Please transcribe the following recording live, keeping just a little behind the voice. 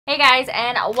Hey guys,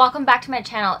 and welcome back to my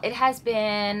channel. It has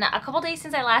been a couple days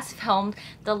since I last filmed.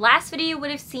 The last video you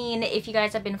would have seen, if you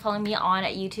guys have been following me on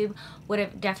YouTube, would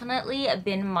have definitely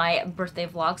been my birthday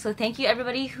vlog. So thank you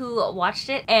everybody who watched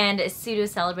it and pseudo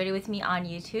celebrated with me on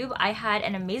YouTube. I had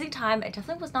an amazing time. It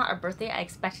definitely was not a birthday I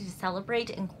expected to celebrate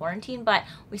in quarantine, but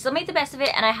we still made the best of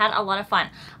it and I had a lot of fun.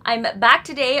 I'm back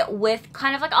today with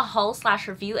kind of like a haul slash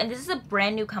review, and this is a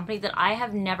brand new company that I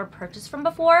have never purchased from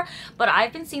before, but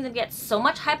I've been seeing them get so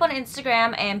much hype on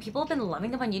Instagram and people have been loving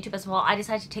them on YouTube as well. I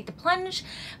decided to take the plunge,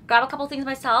 grab a couple things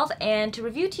myself, and to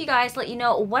review to you guys, let you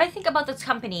know what I think about this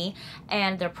company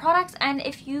and their products, and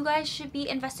if you guys should be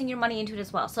investing your money into it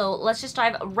as well. So let's just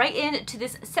dive right into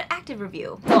this SETactive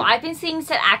review. So I've been seeing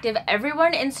SETactive everywhere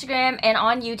on Instagram and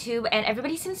on YouTube, and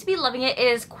everybody seems to be loving it. It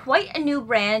is quite a new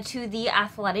brand to the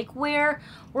athletic wear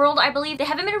world, I believe. They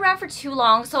haven't been around for too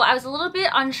long, so I was a little bit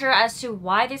unsure as to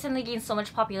why they suddenly gained so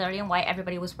much popularity and why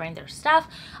everybody was wearing their stuff.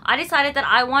 I decided that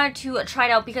I wanted to try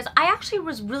it out because I actually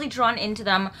was really drawn into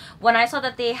them when I saw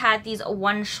that they had these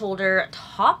one shoulder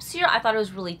tops here. I thought it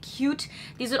was really cute.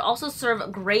 These would also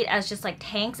serve great as just like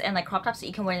tanks and like crop tops that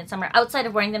you can wear in the summer outside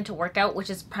of wearing them to work out, which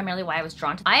is primarily why I was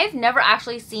drawn to them. I've never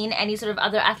actually seen any sort of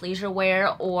other athleisure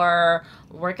wear or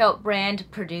workout brand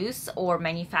produce or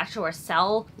manufacture or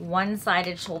sell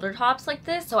one-sided shoulder tops like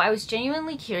this, so I was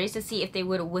genuinely curious to see if they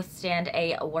would withstand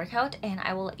a workout, and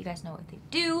I will let you guys know if they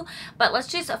do. But let's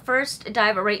just first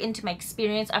dive right into my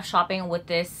experience of shopping with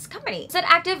this company.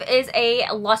 SETactive is a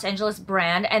Los Angeles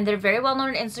brand, and they're very well known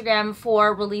on Instagram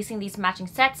for releasing these matching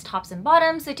sets, tops and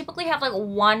bottoms. They typically have like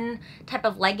one type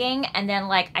of legging and then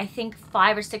like I think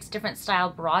 5 or 6 different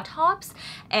style bra tops,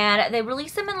 and they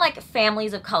release them in like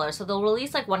families of colors. So they'll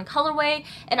release like one colorway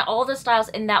and all the styles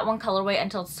in that one colorway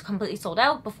until it's completely sold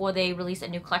out before they release a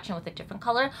new collection with a different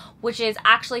color, which is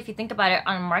actually, if you think about it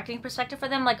on a marketing perspective for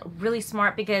them, like really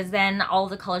smart, because then all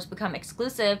the colors become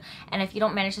exclusive, and if you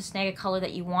don't manage to snag a color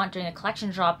that you want during a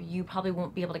collection drop, you probably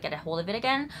won't be able to get a hold of it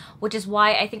again, which is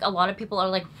why I think a lot of people are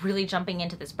like really jumping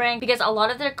into this brand, because a lot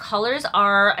of their colors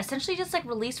are essentially just like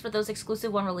released for those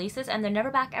exclusive one releases and they're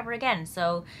never back ever again.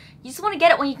 So you just want to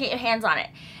get it when you can get your hands on it.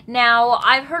 Now,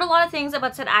 I've heard a lot of things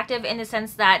about SETactive in the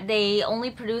sense that they only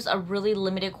produce a really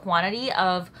limited quantity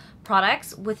of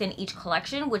products within each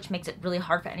collection, which makes it really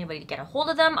hard for anybody to get a hold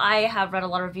of them. I have read a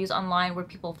lot of reviews online where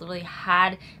people have literally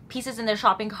had pieces in their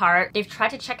shopping cart. They've tried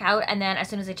to check out, and then as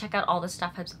soon as they check out, all the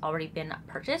stuff has already been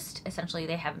purchased. Essentially,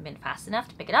 they haven't been fast enough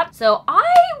to pick it up. So I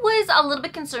was a little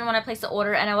bit concerned when I placed the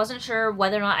order, and I wasn't sure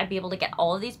whether or not I'd be able to get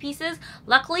all of these pieces.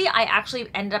 Luckily, I actually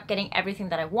ended up getting everything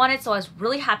that I wanted, so I was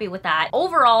really happy with that.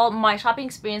 Overall, my shopping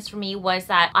experience for me was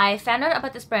that I found out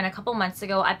about this brand a couple months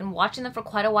ago. I've been watching them for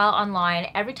quite a while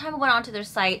online. Every time I went onto their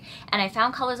site and I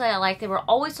found colors that I liked, they were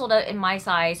always sold out in my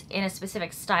size in a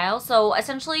specific style. So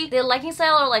essentially, the legging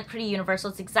style are like pretty universal.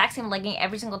 It's the exact same legging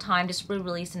every single time, just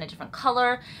re-released in a different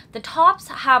color. The tops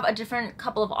have a different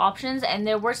couple of options, and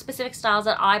there were specific styles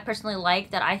that I personally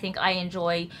like that I think I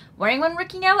enjoy wearing when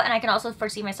working out, and I can also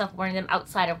foresee myself wearing them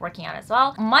outside of working out as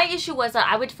well. My issue was that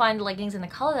I would find leggings in the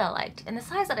color that I liked and the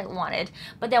size that I wanted,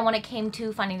 but then when it came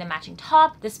to finding the matching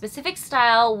top, the specific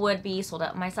style would be sold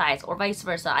out in my size, or vice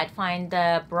versa. I'd find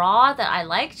the bra that I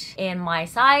liked in my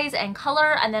size and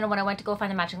color, and then when I went to go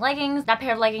find the matching leggings, that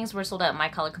pair of leggings were sold out in my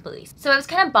color completely. So I was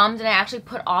kind of bummed, and I actually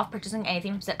put off purchasing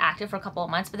anything from SETactive for a couple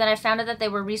of months, but then I found out that they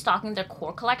were restocking their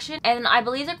core collection, and I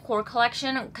believe their core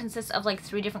collection consists of like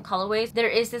 3 different colorways. There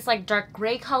is this like dark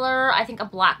gray color, I think a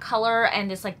black color, and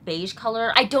this like beige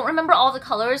color. I don't remember all the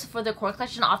colors for the core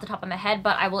collection off the top of my head,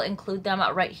 but I will include them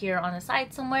right here on the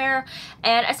side somewhere.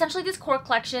 And essentially this core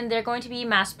collection, they're going to be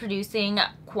mass producing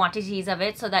quantities of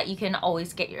it so that you can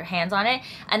always get your hands on it,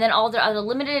 and then all the other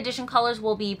limited edition colors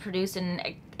will be produced in,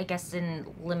 I guess, in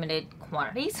limited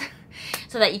quantities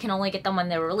so that you can only get them when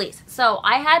they're released. So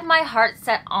I had my heart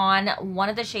set on one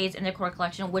of the shades in the core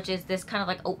collection, which is this kind of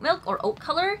like oat milk or oat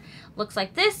color, looks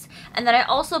like this. And then I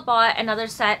also bought another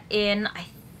set in, I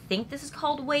think this is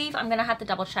called Wave. I'm gonna have to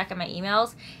double check in my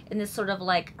emails, in this sort of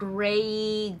like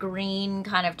gray green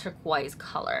kind of turquoise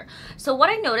color. So what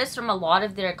I noticed from a lot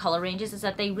of their color ranges is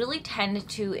that they really tend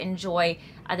to enjoy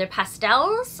either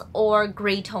pastels or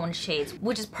gray tone shades,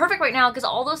 which is perfect right now because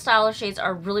all those style of shades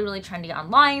are really, really trendy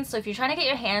online. So if you're trying to get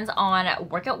your hands on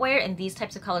workout wear in these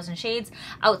types of colors and shades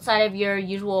outside of your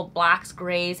usual blacks,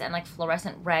 grays, and like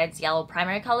fluorescent reds, yellow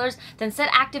primary colors, then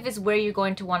SETactive is where you're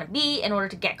going to want to be in order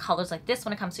to get colors like this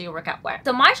when it comes to your workout wear.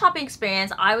 So my shopping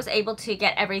experience, I was able to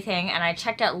get everything, and I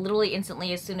checked out literally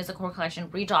instantly as soon as the core collection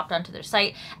re-dropped onto their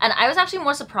site. And I was actually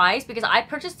more surprised because I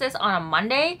purchased this on a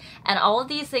Monday and all of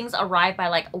these things arrived by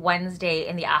like Wednesday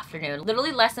in the afternoon.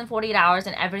 Literally less than 48 hours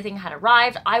and everything had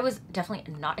arrived. I was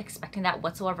definitely not expecting that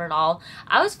whatsoever at all.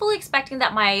 I was fully expecting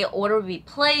that my order would be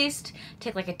placed,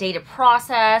 take like a day to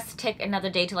process, take another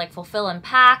day to like fulfill and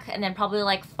pack, and then probably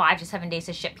like 5 to 7 days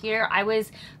to ship here. I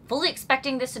was fully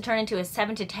expecting this to turn into a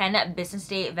 7 to 10 business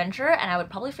day venture, and I would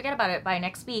probably forget about it by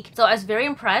next week. So I was very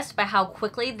impressed by how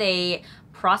quickly they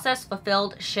processed,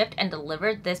 fulfilled, shipped, and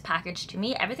delivered this package to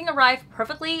me. Everything arrived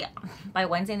perfectly by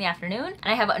Wednesday in the afternoon,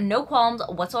 and I have no qualms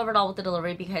whatsoever at all with the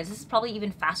delivery because this is probably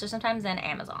even faster sometimes than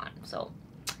Amazon. So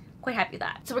quite happy with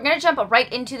that. So we're gonna jump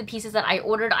right into the pieces that I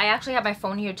ordered. I actually have my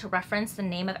phone here to reference the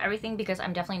name of everything because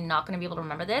I'm definitely not gonna be able to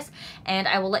remember this, and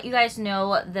I will let you guys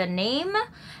know the name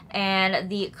and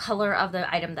the color of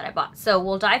the item that I bought. So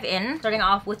we'll dive in, starting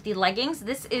off with the leggings.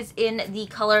 This is in the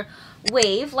color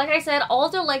Wave. Like I said, all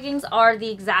of their leggings are the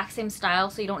exact same style,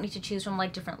 so you don't need to choose from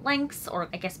like different lengths or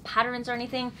I guess patterns or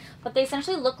anything, but they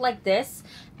essentially look like this.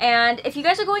 And if you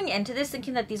guys are going into this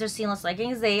thinking that these are seamless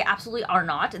leggings, they absolutely are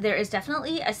not. There is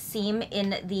definitely a seam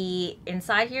in the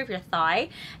inside here of your thigh,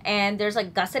 and there's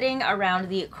like gusseting around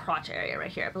the crotch area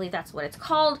right here. I believe that's what it's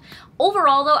called.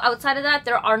 Overall though, outside of that,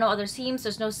 there are no other seams.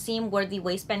 There's no seam where the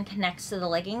waistband connects to the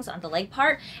leggings on the leg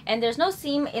part, and there's no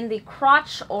seam in the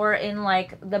crotch or in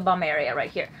like the bum area right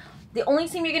here. The only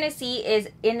seam you're gonna see is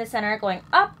in the center going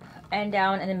up and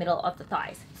down in the middle of the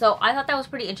thighs. So I thought that was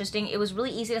pretty interesting. It was really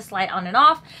easy to slide on and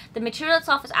off. The material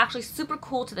itself is actually super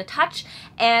cool to the touch,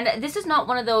 and this is not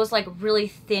one of those like really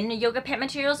thin yoga pant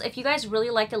materials. If you guys really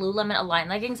like the Lululemon Align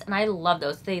leggings, and I love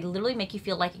those, they literally make you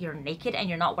feel like you're naked and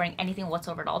you're not wearing anything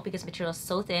whatsoever at all because the material is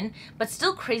so thin, but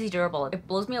still crazy durable. It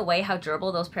blows me away how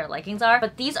durable those pair of leggings are,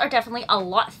 but these are definitely a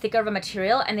lot thicker of a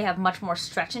material and they have much more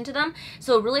stretch into them.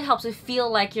 So it really helps you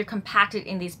feel like you're compacted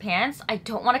in these pants. I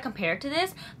don't want to compare it to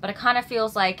this, but it kind of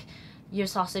feels like your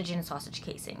sausage in sausage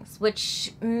casings,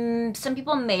 which some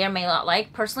people may or may not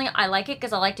like. Personally, I like it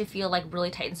because I like to feel like really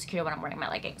tight and secure when I'm wearing my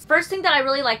leggings. First thing that I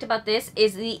really liked about this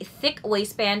is the thick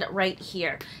waistband right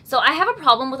here. So I have a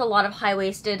problem with a lot of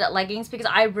high-waisted leggings because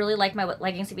I really like my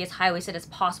leggings to be as high-waisted as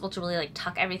possible to really like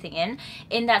tuck everything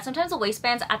in that sometimes the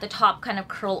waistbands at the top kind of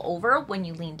curl over when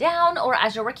you lean down, or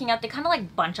as you're working out, they kind of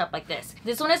like bunch up like this.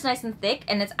 This one is nice and thick,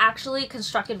 and it's actually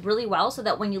constructed really well so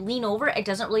that when you lean over, it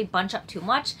doesn't really bunch up too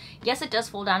much. Yes, it does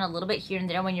fold down a little bit here and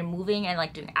there when you're moving and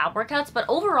like doing ab workouts, but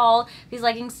overall these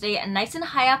leggings stay nice and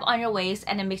high up on your waist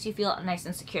and it makes you feel nice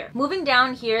and secure. Moving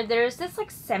down here, there's this like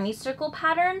semicircle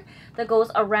pattern that goes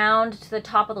around to the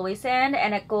top of the waistband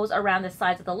and it goes around the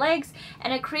sides of the legs,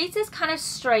 and it creates this kind of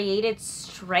striated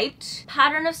striped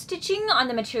pattern of stitching on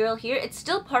the material here. It's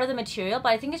still part of the material, but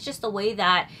I think it's just the way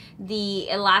that the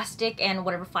elastic and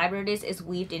whatever fiber it is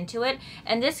weaved into it,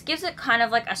 and this gives it kind of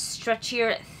like a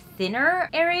stretchier, thinner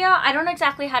area. I don't know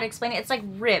exactly how to explain it. It's like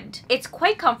ribbed. It's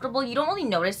quite comfortable. You don't really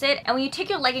notice it. And when you take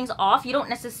your leggings off, you don't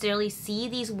necessarily see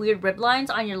these weird rib lines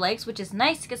on your legs, which is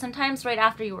nice because sometimes right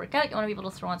after you work out, you want to be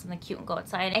able to throw on something cute and go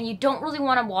outside. And you don't really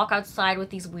want to walk outside with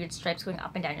these weird stripes going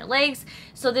up and down your legs.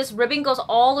 So this ribbing goes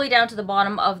all the way down to the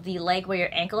bottom of the leg where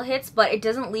your ankle hits, but it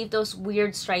doesn't leave those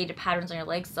weird striated patterns on your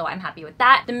legs. So I'm happy with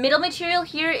that. The middle material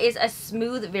here is a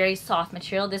smooth, very soft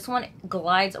material. This one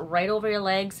glides right over your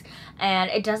legs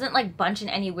and it doesn't like bunch in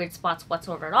any weird spots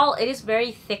whatsoever at all. It is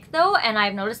very thick though, and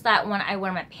I've noticed that when I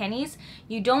wear my panties,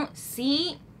 you don't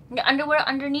see the underwear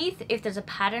underneath if there's a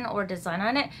pattern or a design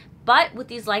on it. But with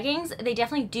these leggings, they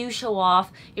definitely do show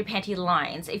off your panty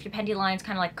lines. If your panty lines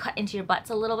kind of like cut into your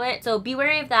butts a little bit. So be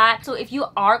wary of that. So if you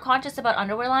are conscious about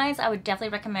underwear lines, I would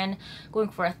definitely recommend going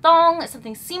for a thong,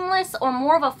 something seamless, or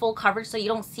more of a full coverage so you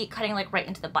don't see it cutting like right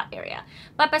into the butt area.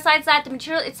 But besides that, the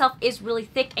material itself is really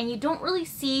thick and you don't really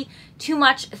see too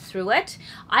much through it.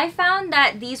 I found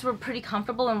that these were pretty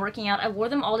comfortable when working out. I wore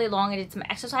them all day long. I did some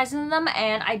exercises in them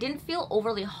and I didn't feel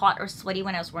overly hot or sweaty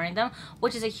when I was wearing them,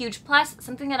 which is a huge plus.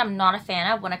 Something that I'm not a fan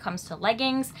of when it comes to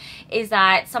leggings is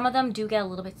that some of them do get a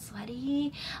little bit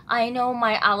sweaty. I know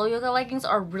my Aloe Yoga leggings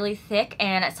are really thick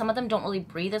and some of them don't really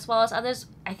breathe as well as others.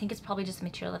 I think it's probably just the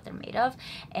material that they're made of,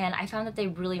 and I found that they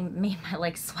really made my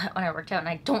legs sweat when I worked out, and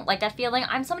I don't like that feeling.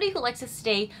 I'm somebody who likes to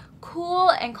stay cool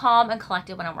and calm and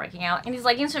collected when I'm working out, and these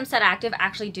leggings from SETactive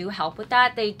actually do help with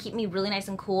that. They keep me really nice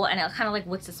and cool, and it kind of like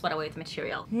wicks the sweat away with the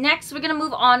material. Next, we're gonna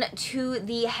move on to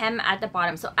the hem at the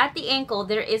bottom. So at the ankle,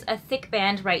 there is a thick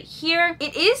band right here.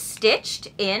 It is stitched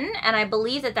in, and I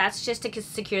believe that that's just to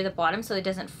secure the bottom so it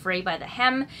doesn't fray by the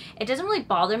hem. It doesn't really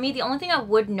bother me. The only thing I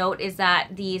would note is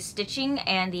that the stitching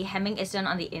and the hemming is done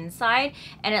on the inside,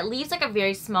 and it leaves like a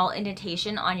very small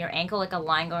indentation on your ankle, like a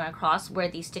line going across where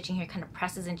the stitching here kind of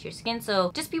presses into your your skin.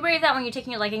 So just be wary of that when you're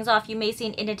taking your leggings off. You may see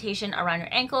an indentation around your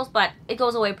ankles, but it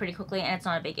goes away pretty quickly and it's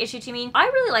not a big issue to me. I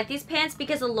really like these pants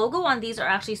because the logo on these are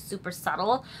actually super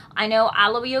subtle. I know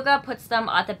Aloe Yoga puts them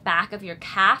at the back of your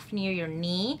calf near your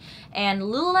knee, and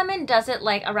Lululemon does it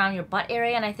like around your butt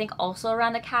area, and I think also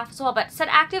around the calf as well. But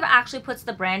SETactive actually puts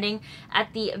the branding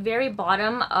at the very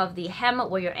bottom of the hem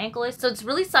where your ankle is. So it's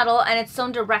really subtle and it's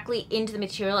sewn directly into the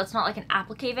material. It's not like an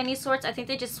applique of any sorts. I think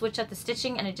they just switched up the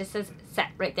stitching and it just says Set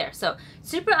right there. So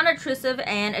super unobtrusive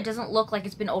and it doesn't look like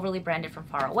it's been overly branded from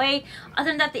far away. Other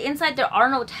than that, the inside, there are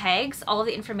no tags. All of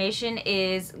the information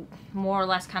is more or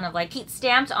less kind of like heat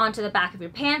stamped onto the back of your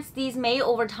pants. These may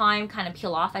over time kind of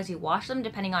peel off as you wash them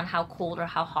depending on how cold or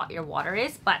how hot your water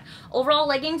is, but overall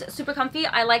leggings, super comfy.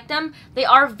 I like them. They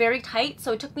are very tight,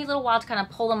 so it took me a little while to kind of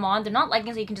pull them on. They're not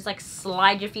leggings that you can just like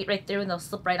slide your feet right through and they'll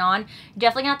slip right on. You're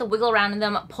definitely gonna have to wiggle around in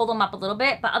them, pull them up a little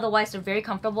bit, but otherwise they're very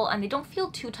comfortable and they don't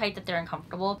feel too tight that they're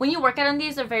uncomfortable. When you work out on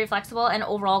these, they're very flexible and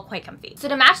overall quite comfy. So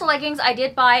to match the leggings, I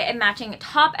did buy a matching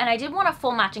top and I did want a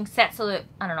full matching set so that,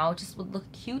 I don't know, it just would look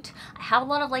cute. I have a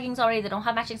lot of leggings already that don't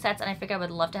have matching sets and I figured I would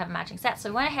love to have a matching set. So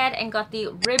I went ahead and got the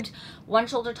ribbed one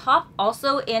shoulder top,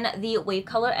 also in the wave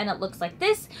color, and it looks like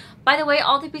this. By the way,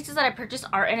 all the pieces that I purchased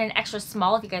are in an extra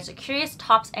small if you guys are curious,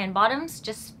 tops and bottoms,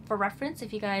 just for reference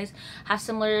if you guys have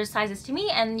similar sizes to me,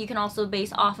 and you can also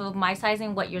base off of my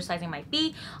sizing what your sizing might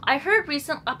be. I heard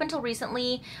up until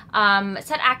recently,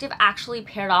 SETactive actually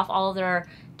paired off all of their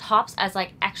tops as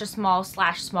like extra small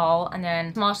 / small, and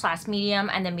then small / medium,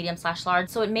 and then medium / large.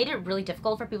 So it made it really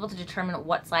difficult for people to determine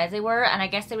what size they were, and I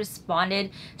guess they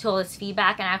responded to all this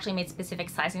feedback and actually made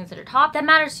specific sizings to their top. That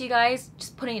matters to you guys,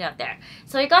 just putting it out there.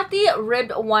 So I got the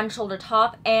ribbed one shoulder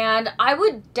top, and I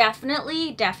would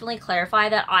definitely clarify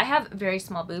that I have very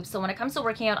small boobs, so when it comes to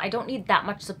working out, I don't need that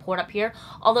much support up here.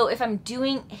 Although if I'm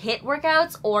doing HIIT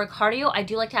workouts or cardio, I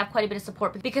do like to have quite a bit of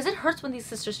support because it hurts when these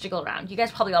sisters jiggle around. You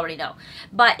guys probably already know.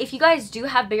 But if you guys do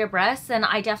have bigger breasts, then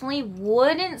I definitely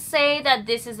wouldn't say that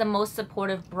this is the most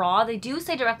supportive bra. They do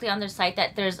say directly on their site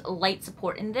that there's light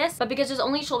support in this, but because there's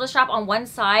only shoulder strap on one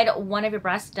side, one of your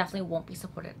breasts definitely won't be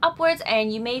supported upwards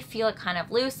and you may feel it kind of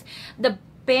loose. The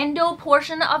bandeau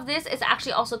portion of this is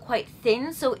actually also quite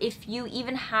thin, so if you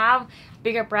even have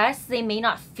bigger breasts, they may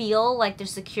not feel like they're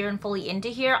secure and fully into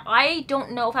here. I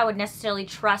don't know if I would necessarily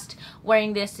trust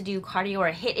wearing this to do cardio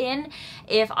or HIIT in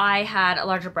if I had a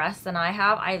larger breast than I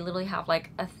have. I literally have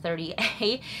like a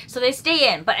 30A, so they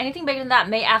stay in, but anything bigger than that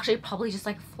may actually probably just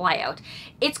like fly out.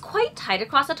 It's quite tight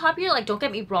across the top here, like don't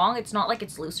get me wrong, it's not like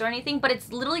it's loose or anything, but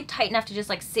it's literally tight enough to just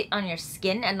like sit on your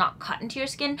skin and not cut into your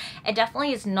skin. It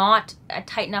definitely is not a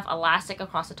tight enough elastic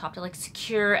across the top to like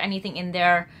secure anything in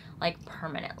there like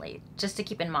permanently, just to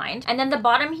keep in mind. And then the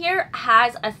bottom here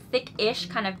has a thick-ish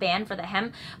kind of band for the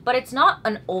hem, but it's not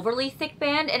an overly thick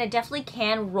band, and it definitely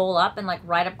can roll up and like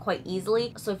ride up quite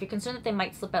easily. So if you're concerned that they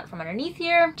might slip out from underneath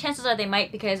here, chances are they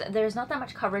might, because there's not that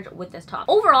much coverage with this top.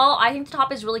 Overall, I think the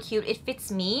top is really cute. It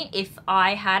fits me. If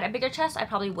I had a bigger chest, I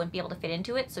probably wouldn't be able to fit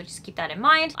into it, so just keep that in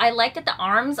mind. I like that the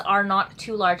arms are not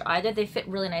too large either. They fit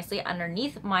really nicely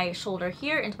underneath my shoulder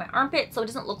here into my armpit, so it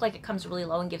doesn't look like it comes really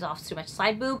low and gives off too much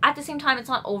side boob. At the same time, it's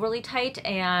not overly tight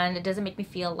and it doesn't make me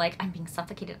feel like I'm being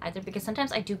suffocated either, because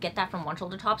sometimes I do get that from one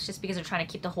shoulder tops just because they're trying to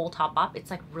keep the whole top up.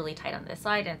 It's like really tight on this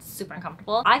side and it's super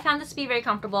uncomfortable. I found this to be very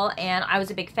comfortable and I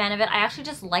was a big fan of it. I actually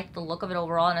just liked the look of it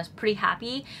overall and I was pretty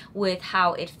happy with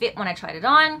how it fit when I tried it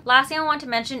on. Last thing I want to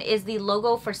mention is the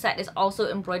logo for Set is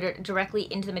also embroidered directly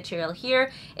into the material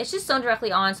here. It's just sewn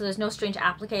directly on, so there's no strange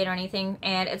applique or anything,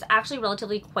 and it's actually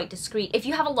relatively quite discreet. If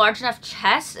you have a large enough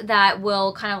chest that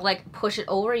will kind of like push it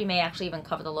over, you may actually even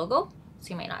cover the logo, so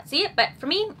you might not see it, but for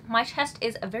me, my chest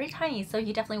is very tiny, so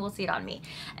you definitely will see it on me.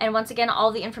 And once again,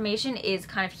 all the information is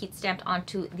kind of heat stamped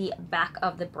onto the back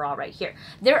of the bra right here.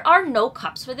 There are no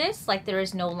cups for this, like there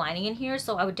is no lining in here,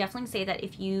 so I would definitely say that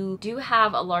if you do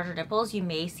have a larger nipples, you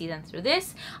may see them through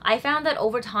this. I found that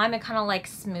over time, it kind of like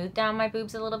smoothed down my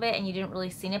boobs a little bit and you didn't really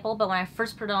see nipple, but when I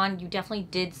first put it on, you definitely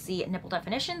did see nipple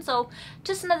definition, so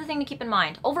just another thing to keep in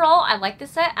mind. Overall, I like this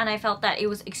set and I felt that it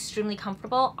was extremely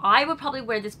comfortable. I would probably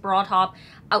wear this bra top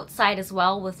outside as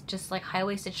well with just like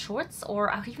high-waisted shorts,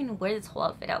 or I would even wear this whole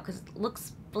outfit out because it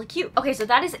looks really cute. Okay, so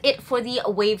that is it for the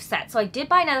wave set. So I did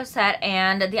buy another set,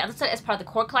 and the other set is part of the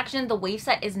core collection. The wave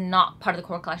set is not part of the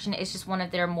core collection. It's just one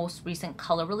of their most recent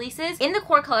color releases. In the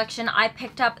core collection, I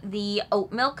picked up the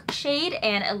Oat Milk shade,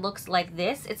 and it looks like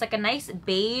this. It's like a nice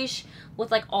beige with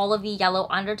like all of the yellow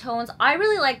undertones. I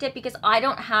really liked it because I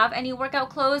don't have any workout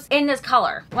clothes in this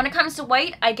color. When it comes to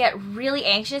white, I get really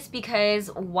anxious because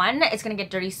one, it's gonna get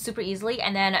dirty super easily,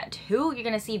 and then two, you're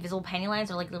gonna see visible panty lines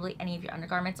or like literally any of your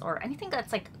undergarments or anything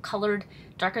that's like like colored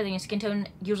darker than your skin tone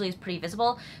usually is pretty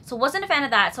visible. So wasn't a fan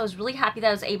of that. So I was really happy that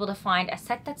I was able to find a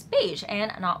set that's beige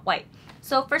and not white.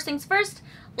 So first things first,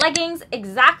 leggings,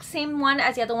 exact same one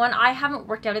as the other one. I haven't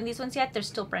worked out in these ones yet. They're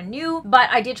still brand new, but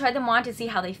I did try them on to see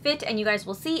how they fit, and you guys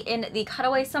will see in the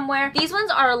cutaway somewhere. These ones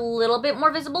are a little bit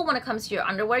more visible when it comes to your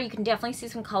underwear. You can definitely see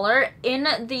some color. In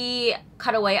the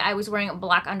cutaway, I was wearing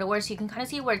black underwear, so you can kind of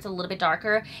see where it's a little bit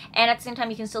darker, and at the same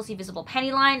time, you can still see visible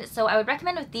panty line. So I would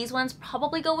recommend with these ones,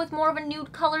 probably go with more of a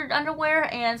nude colored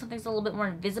underwear and something's a little bit more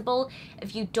invisible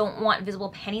if you don't want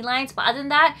visible panty lines. But other than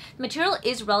that, the material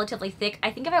is relatively thick.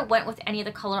 I think if I went with any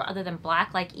other color other than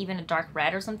black, like even a dark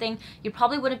red or something, you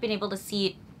probably wouldn't have been able to see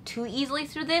it too easily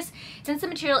through this. Since the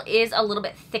material is a little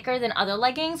bit thicker than other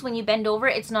leggings, when you bend over,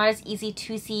 it's not as easy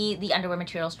to see the underwear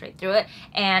material straight through it.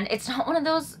 And it's not one of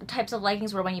those types of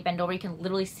leggings where when you bend over, you can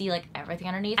literally see like everything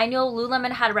underneath. I know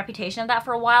Lululemon had a reputation of that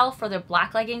for a while for their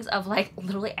black leggings of like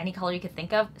literally any color you could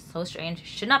think of. So strange,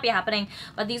 should not be happening.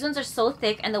 But these ones are so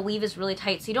thick and the weave is really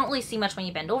tight, so you don't really see much when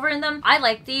you bend over in them. I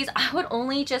like these. I would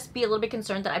only just be a little bit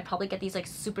concerned that I'd probably get these like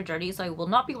super dirty, so I will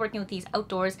not be working with these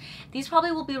outdoors. These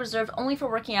probably will be reserved only for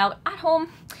working out at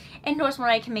home indoors when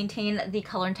I can maintain the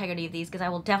color integrity of these, because I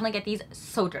will definitely get these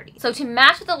so dirty. So to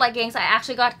match with the leggings, I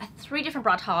actually got 3 different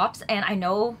bra tops, and I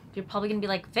know you're probably gonna be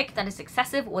like, Vic, that is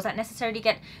excessive. Was that necessary to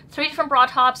get 3 different bra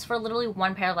tops for literally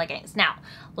 1 pair of leggings? Now,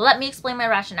 let me explain my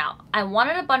rationale. I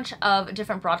wanted a bunch of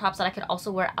different bra tops that I could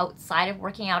also wear outside of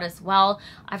working out as well.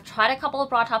 I've tried a couple of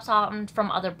bra tops on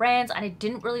from other brands and I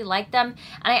didn't really like them,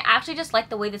 and I actually just liked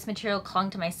the way this material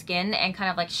clung to my skin and kind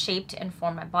of like shaped and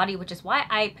formed my body, which is why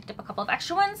I picked up a couple of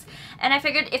extra ones. And I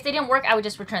figured if they didn't work, I would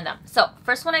just return them. So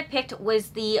first one I picked was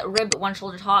the ribbed one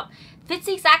shoulder top. Fits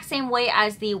the exact same way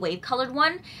as the wave colored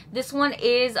one. This one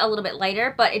is a little bit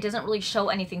lighter, but it doesn't really show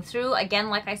anything through. Again,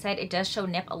 like I said, it does show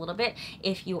nip a little bit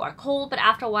if you are cold, but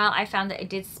after a while I found that it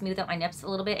did smooth out my nips a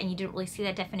little bit and you didn't really see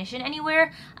that definition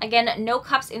anywhere. Again, no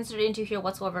cups inserted into here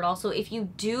whatsoever at all. So if you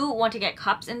do want to get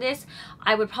cups in this,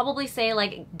 I would probably say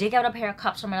like dig out a pair of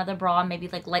cups from another bra, maybe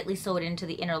like lightly sew it into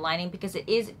the inner lining, because it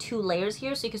is 2 layers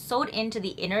here. So you can sew it into the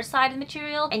inner side of the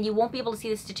material and you won't be able to see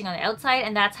the stitching on the outside,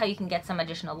 and that's how you can get some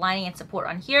additional lining and support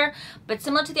on here. But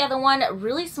similar to the other one,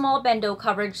 really small bendo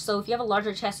coverage, so if you have a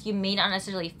larger chest, you may not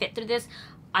necessarily fit through this.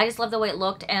 I just love the way it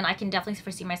looked, and I can definitely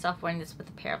foresee myself wearing this with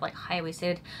a pair of like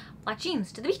high-waisted black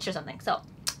jeans to the beach or something. So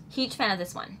huge fan of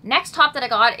this one. Next top that I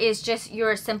got is just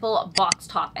your simple box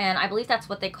top, and I believe that's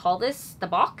what they call this, the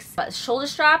box. But shoulder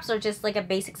straps are just like a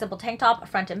basic simple tank top,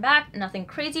 front and back, nothing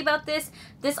crazy about this.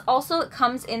 This also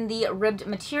comes in the ribbed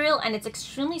material and it's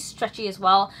extremely stretchy as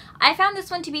well. I found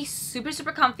this one to be super,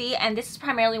 super comfy, and this is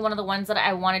primarily one of the ones that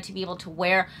I wanted to be able to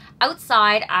wear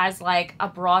outside as like a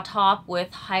bra top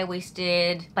with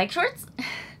high-waisted bike shorts.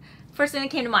 First thing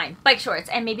that came to mind, bike shorts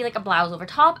and maybe like a blouse over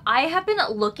top. I have been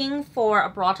looking for a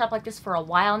bra top like this for a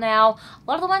while now.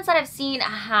 A lot of the ones that I've seen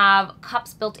have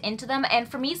cups built into them, and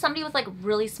for me, somebody with like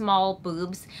really small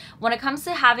boobs, when it comes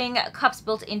to having cups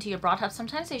built into your bra top,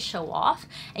 sometimes they show off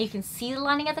and you can see the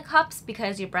lining of the cups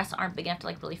because your breasts aren't big enough to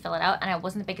like really fill it out, and I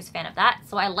wasn't the biggest fan of that.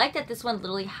 So I like that this one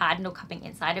literally had no cupping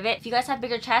inside of it. If you guys have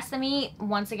bigger chests than me,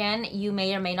 once again, you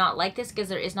may or may not like this because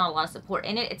there is not a lot of support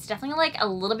in it. It's definitely like a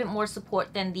little bit more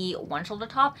support than the one shoulder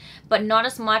top, but not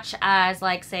as much as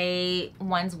like say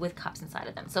ones with cups inside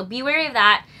of them. So be wary of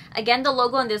that. Again, the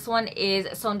logo on this one is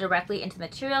sewn directly into the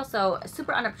material, so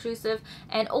super unobtrusive,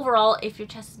 and overall, if your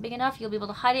chest is big enough, you'll be able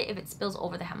to hide it if it spills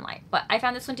over the hemline. But I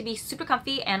found this one to be super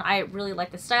comfy and I really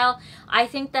like the style. I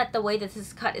think that the way that this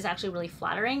is cut is actually really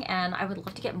flattering, and I would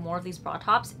love to get more of these bra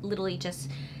tops, literally just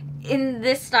in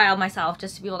this style myself,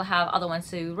 just to be able to have other ones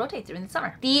to rotate through in the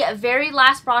summer. The very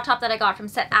last bra top that I got from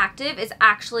SETactive is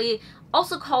actually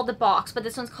also called the box, but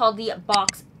this one's called the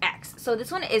Box X. So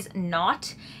this one is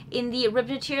not in the ribbed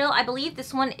material. I believe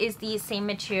this one is the same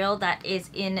material that is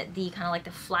in the kind of like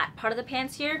the flat part of the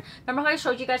pants here. Remember how I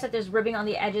showed you guys that there's ribbing on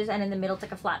the edges and in the middle it's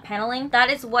like a flat paneling? That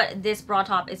is what this bra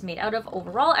top is made out of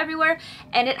overall everywhere,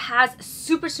 and it has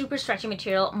super, super stretchy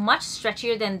material, much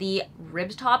stretchier than the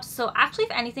ribbed tops. So actually,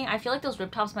 if anything, I feel like those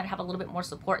ribbed tops might have a little bit more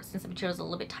support since the material is a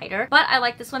little bit tighter. But I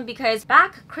like this one because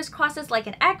back crisscrosses like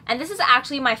an X, and this is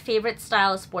actually my favorite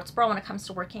style of sports bra when it comes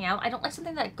to working out. I don't like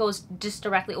something that goes just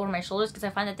directly over my shoulders because I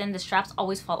find that then the straps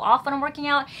always fall off when I'm working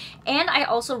out, and I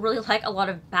also really like a lot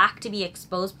of back to be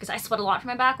exposed because I sweat a lot from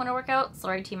my back when I work out.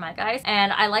 Sorry to my guys.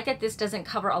 And I like that this doesn't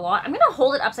cover a lot. I'm gonna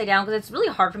hold it upside down because it's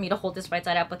really hard for me to hold this right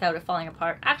side up without it falling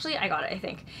apart. Actually, I got it, I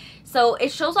think. So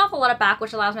it shows off a lot of back,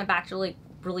 which allows my back to really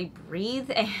really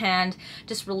breathe and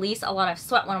just release a lot of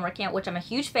sweat when I'm working out, which I'm a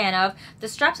huge fan of. The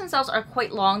straps themselves are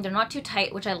quite long. They're not too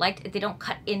tight, which I liked. They don't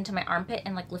cut into my armpit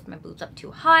and like lift my boobs up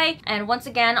too high. And once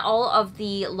again, all of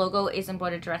the logo is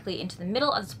embroidered directly into the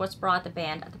middle of the sports bra at the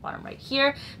band at the bottom right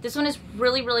here. This one is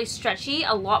really, really stretchy,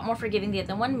 a lot more forgiving than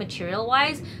the other one material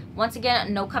wise. Once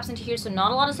again, no cups into here, so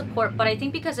not a lot of support, but I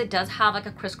think because it does have like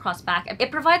a crisscross back,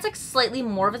 it provides like slightly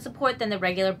more of a support than the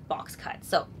regular box cut.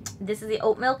 So this is the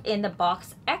Oat Milk in the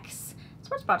box X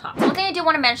sports bra top. One thing I do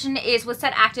want to mention is with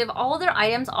SETactive, all of their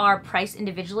items are priced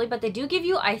individually, but they do give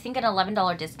you, I think, an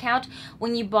 $11 discount.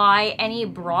 When you buy any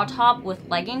bra top with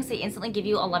leggings, they instantly give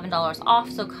you $11 off,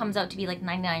 so it comes out to be like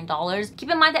 $99. Keep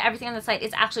in mind that everything on the site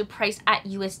is actually priced at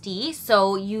USD,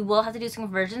 so you will have to do some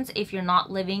conversions if you're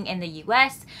not living in the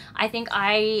US. I think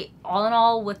all in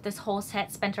all, with this whole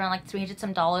set, spent around like $300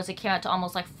 some dollars. It came out to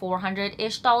almost like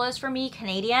 $400-ish for me,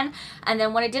 Canadian. And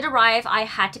then when it did arrive, I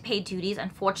had to pay duties.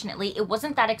 Unfortunately, it wasn't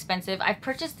that expensive. I've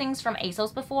purchased things from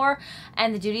ASOS before,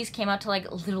 and the duties came out to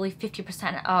like literally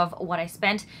 50% of what I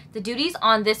spent. The duties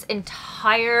on this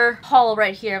entire haul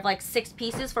right here of like 6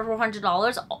 pieces for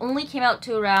 $400 only came out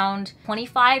to around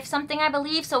 25 something, I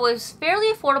believe. So it was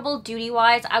fairly affordable duty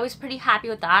wise. I was pretty happy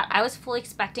with that. I was fully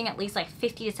expecting at least like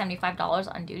 $50 to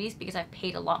 $75 on duties because I've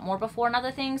paid a lot more before on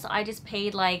other things. I just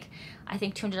paid like, I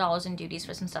think $200 in duties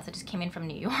for some stuff that just came in from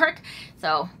New York.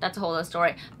 So that's a whole other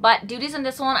story. But duties in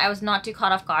this one, I was not too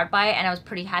caught off guard by, and I was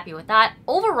pretty happy with that.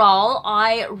 Overall,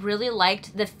 I really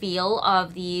liked the feel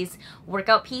of these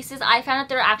workout pieces. I found that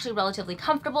they're actually relatively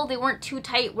comfortable. They weren't too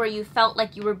tight where you felt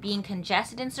like you were being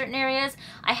congested in certain areas.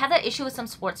 I have that issue with some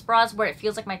sports bras where it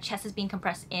feels like my chest is being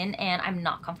compressed in and I'm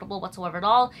not comfortable whatsoever at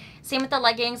all. Same with the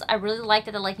leggings. I really liked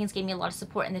that the leggings gave me a lot of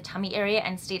support in the tummy area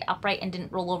and stayed upright and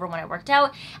didn't roll over when I worked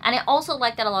out. And I also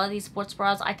like that a lot of these sports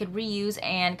bras I could reuse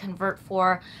and convert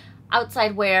for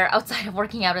outside wear outside of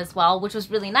working out as well, which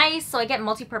was really nice. So I get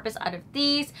multi-purpose out of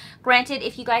these. Granted,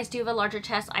 if you guys do have a larger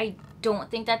chest, I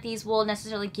don't think that these will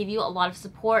necessarily give you a lot of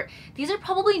support. These are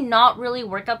probably not really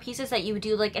workout pieces that you would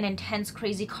do like an intense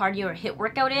crazy cardio or HIIT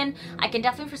workout in. I can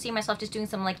definitely foresee myself just doing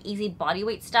some like easy body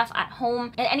weight stuff at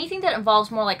home and anything that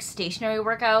involves more like stationary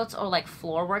workouts or like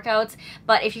floor workouts.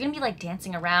 But if you're gonna be like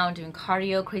dancing around doing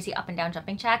cardio, crazy up and down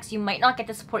jumping jacks, you might not get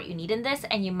the support you need in this,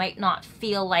 and you might not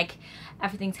feel like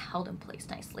everything's held in place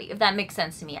nicely, if that makes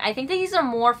sense to me. I think that these are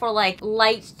more for like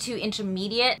light to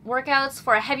intermediate workouts.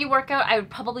 For a heavy workout, I would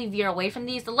probably veer away from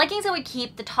these. The leggings I would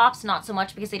keep, the tops not so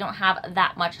much because they don't have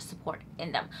that much support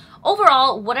in them.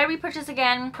 Overall, would I repurchase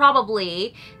again?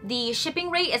 Probably. The shipping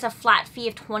rate is a flat fee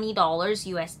of $20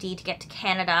 USD to get to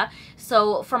Canada.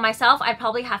 So for myself, I'd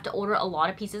probably have to order a lot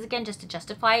of pieces again just to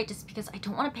justify it, just because I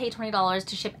don't want to pay $20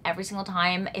 to ship every single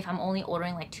time if I'm only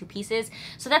ordering like 2 pieces.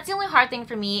 So that's the only hard thing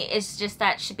for me, is just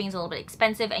that shipping is a little bit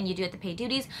expensive and you do have to pay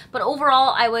duties. But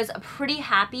overall, I was pretty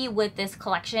happy with this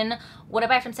collection. Would I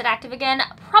buy from SETactive again?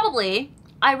 Probably.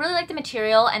 I really like the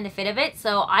material and the fit of it,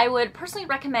 so I would personally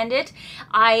recommend it.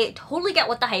 I totally get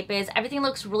what the hype is. Everything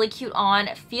looks really cute on,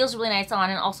 feels really nice on,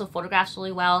 and also photographs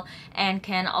really well, and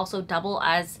can also double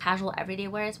as casual everyday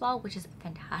wear as well, which is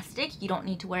fantastic. You don't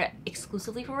need to wear it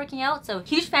exclusively for working out, so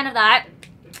huge fan of that.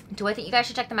 Do I think you guys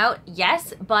should check them out?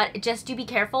 Yes, but just do be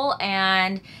careful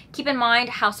and keep in mind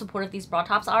how supportive these bra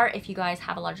tops are if you guys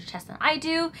have a larger chest than I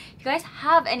do. If you guys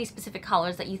have any specific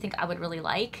colors that you think I would really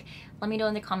like, let me know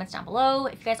in the comments down below.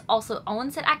 If you guys also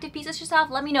own SETactive pieces yourself,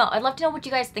 let me know. I'd love to know what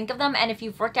you guys think of them and if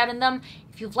you've worked out in them,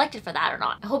 if you've liked it for that or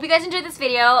not. I hope you guys enjoyed this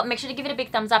video. Make sure to give it a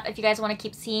big thumbs up if you guys want to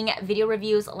keep seeing video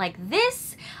reviews like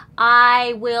this.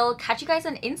 I will catch you guys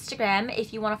on Instagram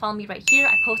if you want to follow me right here.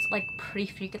 I post like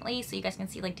pretty frequently, so you guys can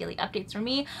see like daily updates from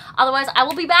me. Otherwise, I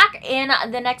will be back in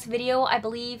the next video, I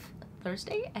believe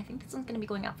Thursday. I think this one's going to be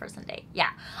going out for Sunday. Yeah,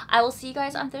 I will see you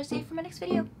guys on Thursday for my next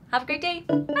video. Have a great day.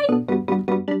 Bye.